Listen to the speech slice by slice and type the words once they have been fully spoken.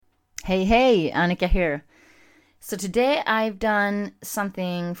Hey, Annika here. So today I've done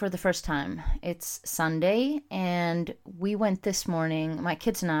something for the first time. It's Sunday, and we went this morning, my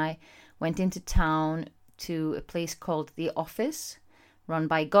kids and I went into town to a place called The Office, run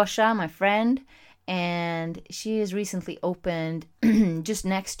by Gosha, my friend, and she has recently opened just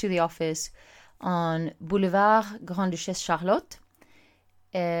next to the office on Boulevard Grande Duchesse Charlotte.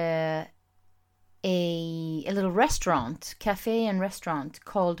 Uh, a little restaurant, cafe and restaurant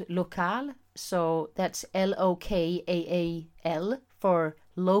called Local. So that's Lokaal for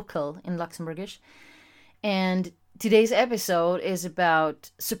local in Luxembourgish. And today's episode is about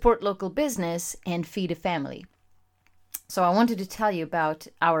support local business and feed a family. So I wanted to tell you about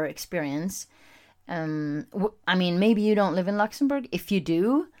our experience. Maybe you don't live in Luxembourg. If you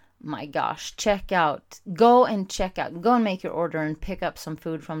do, my gosh, go and make your order and pick up some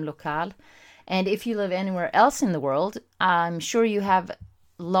food from Local. And if you live anywhere else in the world, I'm sure you have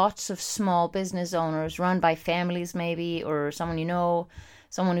lots of small business owners run by families maybe, or someone you know,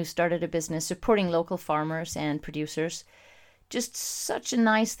 someone who started a business supporting local farmers and producers. Just such a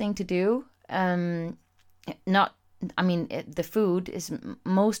nice thing to do. The food is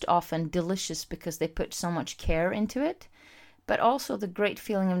most often delicious because they put so much care into it, but also the great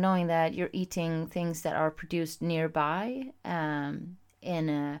feeling of knowing that you're eating things that are produced nearby, in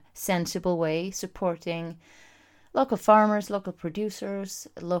a sensible way, supporting local farmers, local producers,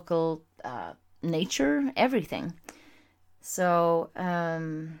 local nature, everything. So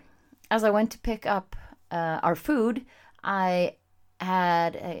as I went to pick up our food, I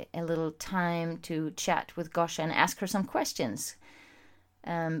had a little time to chat with Gosha and ask her some questions.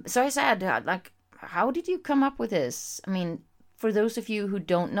 So I said, how did you come up with this? I mean, for those of you who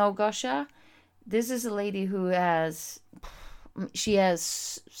don't know Gosha, this is a lady who has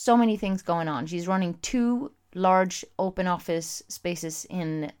so many things going on. She's running 2 large open office spaces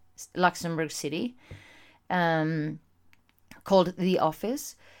in Luxembourg City, called The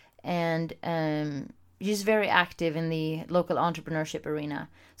Office, and she's very active in the local entrepreneurship arena.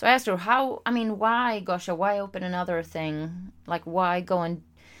 So I asked her, why, Gosha, why open another thing? Like, why go and,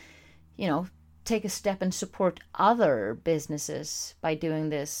 take a step and support other businesses by doing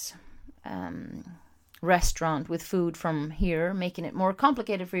this restaurant with food from here, making it more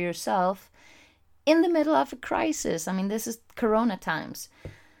complicated for yourself in the middle of a crisis. I mean, this is Corona times.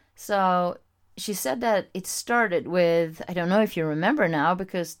 So she said that it started with, I don't know if you remember now,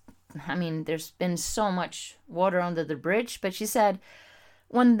 because, there's been so much water under the bridge, but she said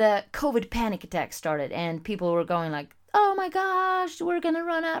when the COVID panic attack started and people were going like, oh my gosh, we're going to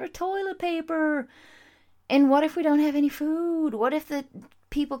run out of toilet paper. And what if we don't have any food? What if the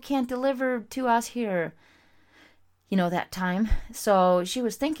people can't deliver to us here? That time. So she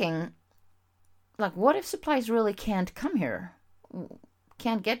was thinking, what if supplies really can't come here?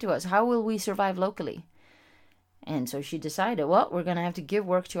 Can't get to us? How will we survive locally? And so she decided, we're going to have to give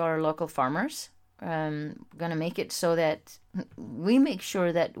work to our local farmers. We're going to make it so that we make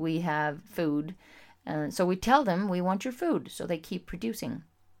sure that we have food. So we tell them we want your food, so they keep producing.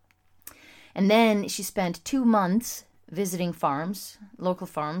 And then she spent 2 months visiting farms, local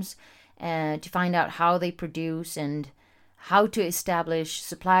farms, to find out how they produce and how to establish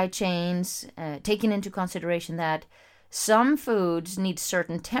supply chains, taking into consideration that some foods need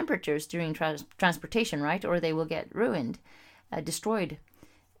certain temperatures during transportation, right? Or they will get ruined, destroyed.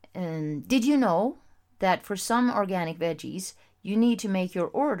 Did you know that for some organic veggies, you need to make your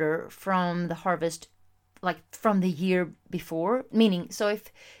order from the harvest, like from the year before? Meaning, so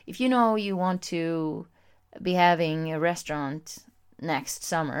if you know you want to be having a restaurant next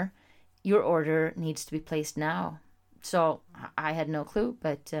summer, your order needs to be placed now. So I had no clue,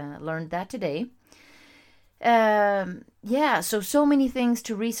 but learned that today. So many things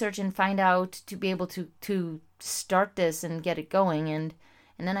to research and find out to be able to start this and get it going. And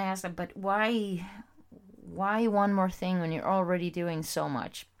then I asked her, but why one more thing when you're already doing so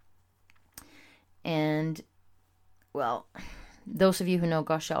much? And, well, those of you who know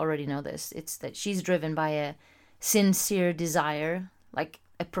Gosha already know this. It's that she's driven by a sincere desire, like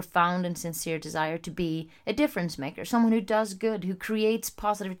a profound and sincere desire to be a difference maker, someone who does good, who creates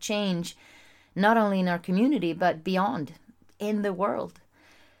positive change, not only in our community, but beyond, in the world.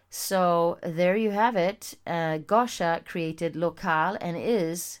 So there you have it. Gosha created Local and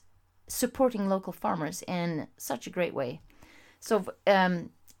is supporting local farmers in such a great way. So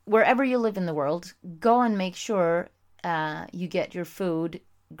wherever you live in the world, go and make sure you get your food,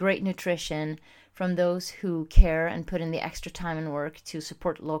 great nutrition, from those who care and put in the extra time and work to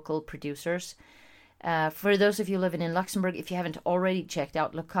support local producers. For those of you living in Luxembourg, if you haven't already checked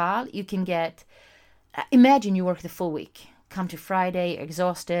out Local, you can get, imagine you work the full week. come to Friday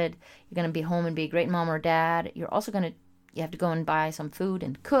exhausted. You're going to be home and be a great mom or dad. You have to go and buy some food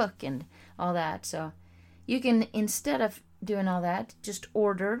and cook and all that. So you can, instead of doing all that, just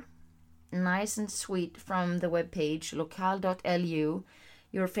order nice and sweet from the webpage local.lu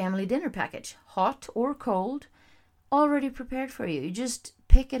your family dinner package, hot or cold, already prepared for you. You just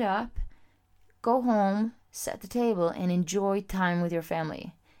pick it up, go home, set the table, and enjoy time with your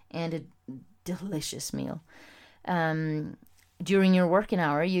family and a delicious meal. During your working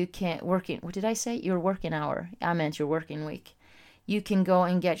hour, you can what did I say? Your working hour. I meant your working week. You can go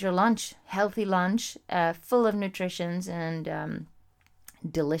and get your lunch, healthy lunch, full of nutritions and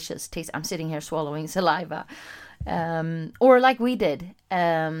delicious taste. I'm sitting here swallowing saliva. Or like we did,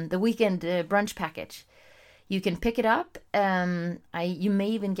 the weekend brunch package. You can pick it up. You may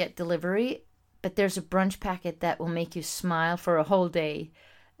even get delivery, but there's a brunch packet that will make you smile for a whole day.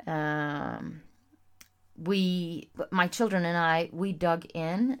 My children and I, we dug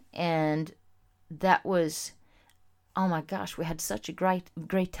in, and that was, oh my gosh, we had such a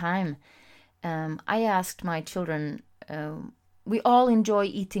great time. I asked my children, we all enjoy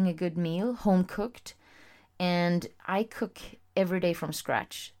eating a good meal, home cooked, and I cook every day from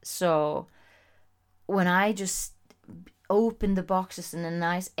scratch. So when I just open the boxes and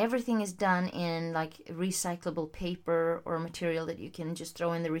everything is done in like recyclable paper or material that you can just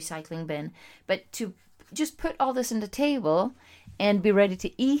throw in the recycling bin. But to just put all this on the table and be ready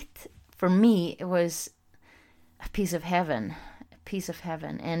to eat, for me, it was a piece of heaven.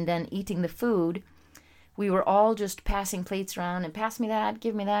 And then eating the food, we were all just passing plates around and pass me that,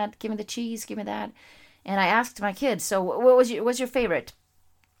 give me the cheese, give me that. And I asked my kids, so what was your favorite?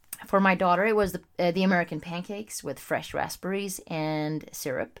 For my daughter, it was the American pancakes with fresh raspberries and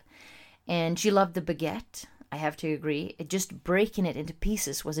syrup. And she loved the baguette. I have to agree. Just breaking it into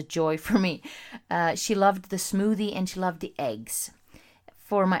pieces was a joy for me. She loved the smoothie and she loved the eggs.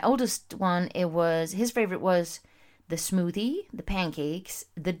 For my oldest one, his favorite was the smoothie, the pancakes,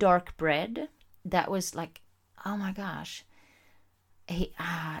 the dark bread. That was like, oh my gosh.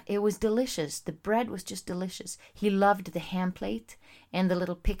 It was delicious. The bread was just delicious. He loved the ham plate and the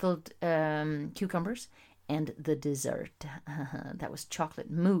little pickled cucumbers and the dessert. That was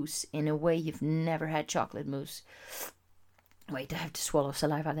chocolate mousse in a way you've never had chocolate mousse. Wait, I have to swallow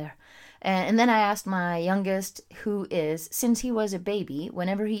saliva there. And then I asked my youngest, since he was a baby,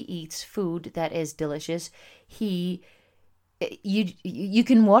 whenever he eats food that is delicious, you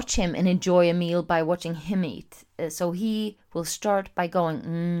can watch him and enjoy a meal by watching him eat. So he will start by going,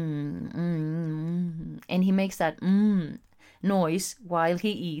 and he makes that noise while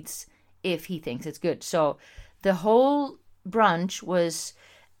he eats if he thinks it's good. So the whole brunch was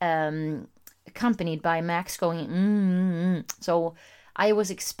accompanied by Max going, So I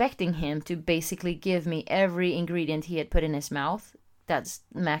was expecting him to basically give me every ingredient he had put in his mouth. That's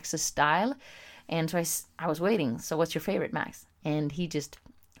Max's style. And so I was waiting. So what's your favorite, Max? And he just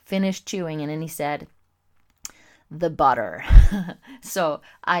finished chewing and then he said, the butter. So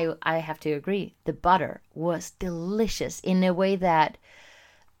I have to agree. The butter was delicious in a way that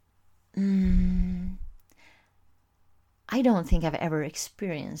I don't think I've ever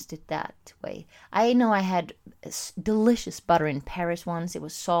experienced it that way. I know I had delicious butter in Paris once. It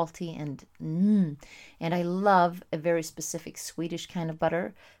was salty and I love a very specific Swedish kind of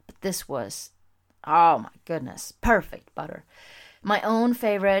butter. But this was, oh my goodness, perfect butter. My own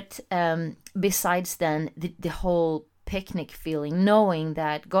favorite, besides then the whole picnic feeling, knowing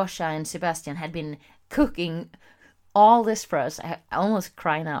that Gosha and Sebastian had been cooking all this for us. I almost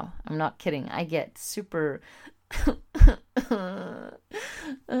cry now. I'm not kidding. I get super to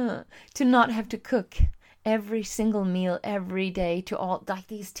not have to cook every single meal every day, to all like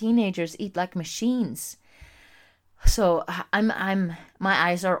these teenagers eat like machines. So my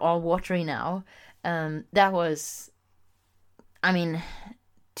eyes are all watery now. That was, I mean,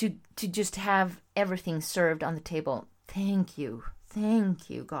 to just have everything served on the table. Thank you,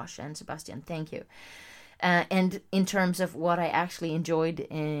 Gosha and Sebastian. Thank you. And in terms of what I actually enjoyed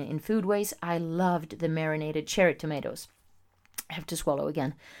in food ways, I loved the marinated cherry tomatoes. I have to swallow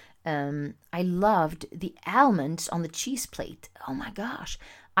again. I loved the almonds on the cheese plate. Oh my gosh.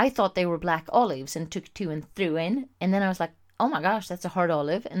 I thought they were black olives and took two and threw in. And then I was like, oh my gosh, that's a hard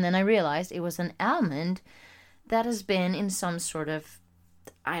olive. And then I realized it was an almond that has been in some sort of,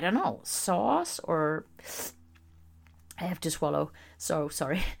 I don't know, sauce or... I have to swallow. So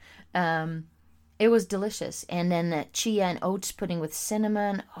sorry. It was delicious. And then chia and oats pudding with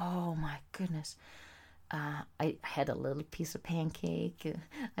cinnamon. Oh my goodness. I had a little piece of pancake.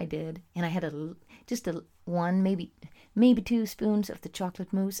 I did, and I had just a one, maybe 2 spoons of the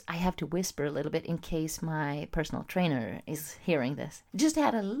chocolate mousse. I have to whisper a little bit in case my personal trainer is hearing this. Just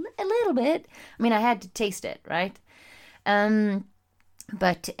had a little bit. I mean, I had to taste it, right?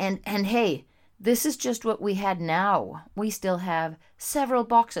 But hey, this is just what we had now. We still have several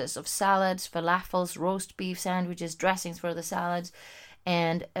boxes of salads, falafels, roast beef sandwiches, dressings for the salads,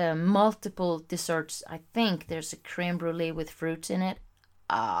 and multiple desserts. I think there's a creme brulee with fruits in it.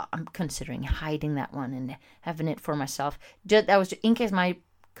 I'm considering hiding that one and having it for myself. That was in case my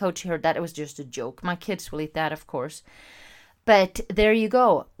coach heard that. It was just a joke. My kids will eat that, of course. But there you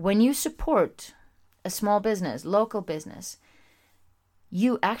go. When you support a small business, local business,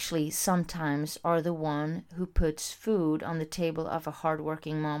 you actually sometimes are the one who puts food on the table of a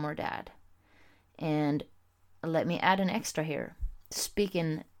hardworking mom or dad. And let me add an extra here.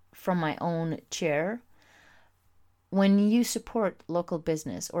 Speaking from my own chair, when you support local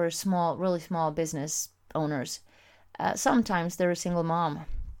business or really small business owners, sometimes they're a single mom,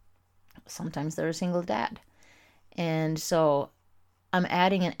 sometimes they're a single dad. And so I'm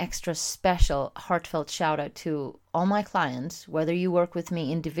adding an extra special heartfelt shout out to all my clients, whether you work with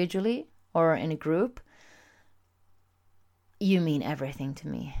me individually or in a group. You mean everything to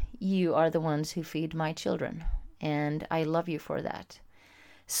me. You are the ones who feed my children, and I love you for that.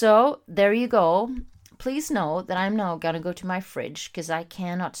 So there you go. Please know that I'm now going to go to my fridge because I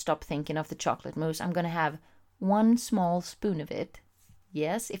cannot stop thinking of the chocolate mousse. I'm going to have 1 small spoon of it.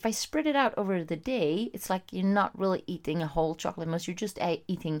 Yes, if I spread it out over the day, it's like you're not really eating a whole chocolate mousse. You're just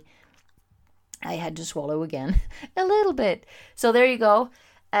eating, I had to swallow again, a little bit. So there you go.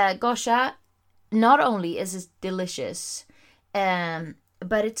 Gosha, not only is it delicious,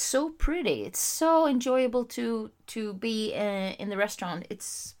 but it's so pretty. It's so enjoyable to be in the restaurant.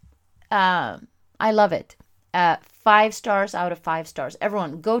 It's I love it. 5 stars out of 5 stars.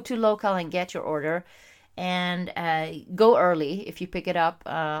 Everyone, go to Local and get your order. And go early if you pick it up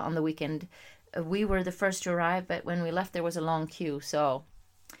on the weekend. We were the first to arrive, but when we left, there was a long queue. So,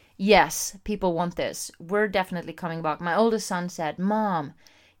 yes, people want this. We're definitely coming back. My oldest son said, Mom,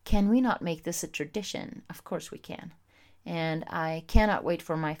 can we not make this a tradition? Of course we can. And I cannot wait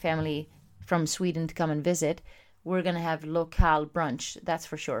for my family from Sweden to come and visit. We're going to have Local brunch, that's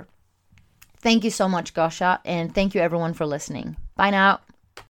for sure. Thank you so much, Gosha, and thank you everyone for listening. Bye now.